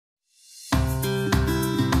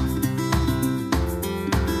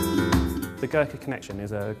The Gorkha Connection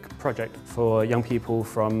is a project for young people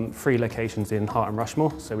from 3 locations in Hart and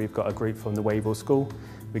Rushmore. So we've got a group from the Wavell School,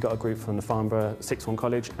 we've got a group from the Farnborough Sixth Form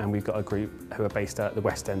College, and we've got a group who are based at the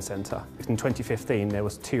West End Centre. In 2015 there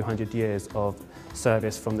was 200 years of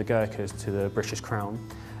service from the Gorkhas to the British Crown.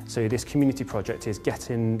 So this community project is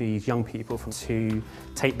getting these young people to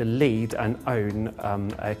take the lead and own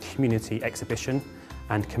a community exhibition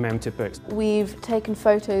and commemorative books. We've taken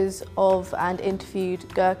photos of and interviewed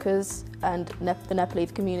Gorkhas and the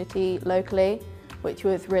Nepalese community locally, which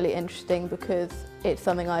was really interesting because it's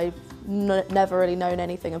something I've never really known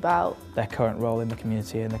anything about. Their current role in the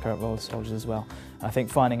community and their current role as soldiers as well. I think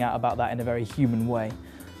finding out about that in a very human way,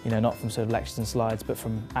 you know, not from sort of lectures and slides, but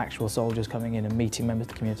from actual soldiers coming in and meeting members of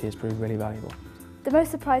the community has proved really valuable. The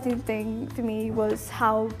most surprising thing for me was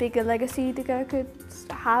how big a legacy the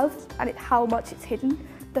Gorkhas have and how much it's hidden.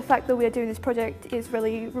 The fact that we are doing this project is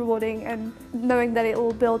really rewarding, and knowing that it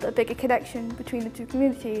will build a bigger connection between the two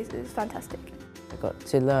communities is fantastic. I got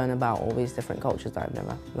to learn about all these different cultures that I've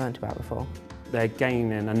never learned about before. They're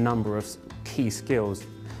gaining a number of key skills,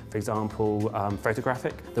 for example,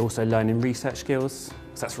 photographic. They're also learning research skills,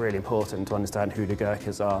 so that's really important to understand who the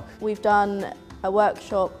Gorkhas are. We've done a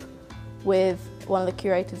workshop with one of the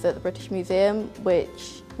curators at the British Museum,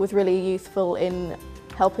 which was really useful in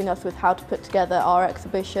helping us with how to put together our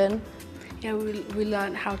exhibition. Yeah, we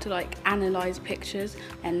learned how to analyse pictures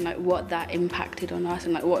and what that impacted on us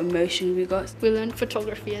and what emotion we got. We learned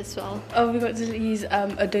photography as well. Oh, we got to use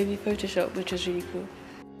Adobe Photoshop, which was really cool.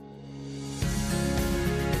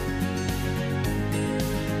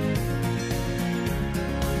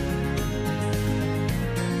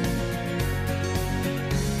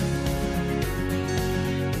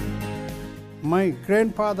 My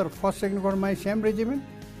grandfather, 1st, 2nd got my same regiment,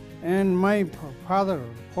 and my father,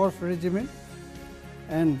 4th regiment,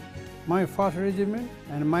 and my 1st regiment,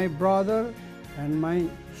 and my brother, and my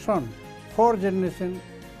son. 4 generations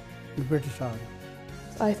in British Army.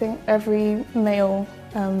 I think every male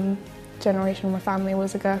generation of my family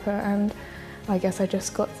was a Gorkha, and I guess I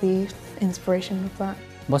just got the inspiration of that.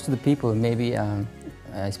 Most of the people, maybe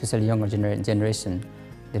especially younger generation,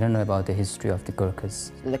 they don't know about the history of the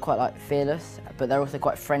Gorkhas. They're quite fearless, but they're also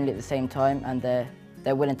quite friendly at the same time, and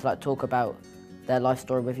they're willing to talk about their life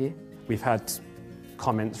story with you. We've had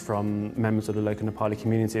comments from members of the local Nepali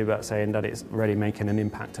community about saying that it's really making an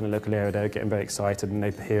impact in the local area. They're getting very excited and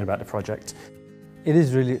they're hearing about the project. It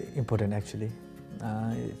is really important actually.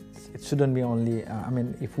 It shouldn't be only, I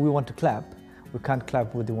mean, if we want to clap, we can't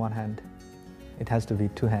clap with the one hand. It has to be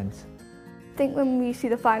 2 hands. I think when we see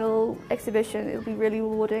the final exhibition, it'll be really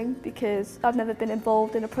rewarding because I've never been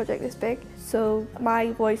involved in a project this big. So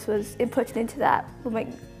my voice was inputted into that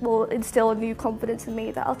will instill a new confidence in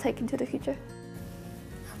me that I'll take into the future.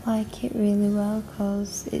 I like it really well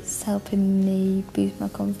because it's helping me boost my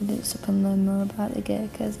confidence up and learn more about the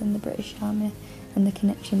Gorkhas and the British Army and the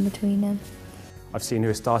connection between them. I've seen who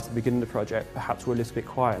have started at the beginning of the project, perhaps were a little bit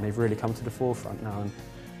quiet, and they've really come to the forefront now.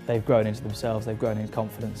 They've grown into themselves, they've grown in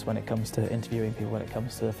confidence when it comes to interviewing people, when it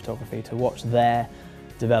comes to photography. To watch their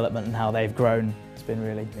development and how they've grown, it's been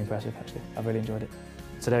really impressive actually. I've really enjoyed it.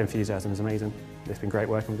 So their enthusiasm is amazing. It's been great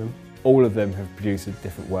working with them. All of them have produced a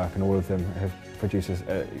different work, and all of them have produced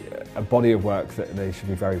a body of work that they should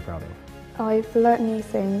be very proud of. I've learnt new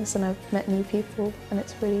things and I've met new people, and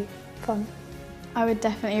it's really fun. I would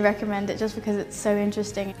definitely recommend it just because it's so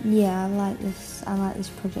interesting. Yeah, I like this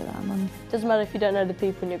project that I'm on. Doesn't matter if you don't know the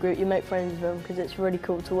people in your group, you make friends with them because it's really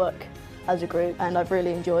cool to work as a group, and I've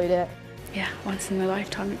really enjoyed it. Yeah, once in a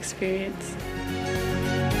lifetime experience.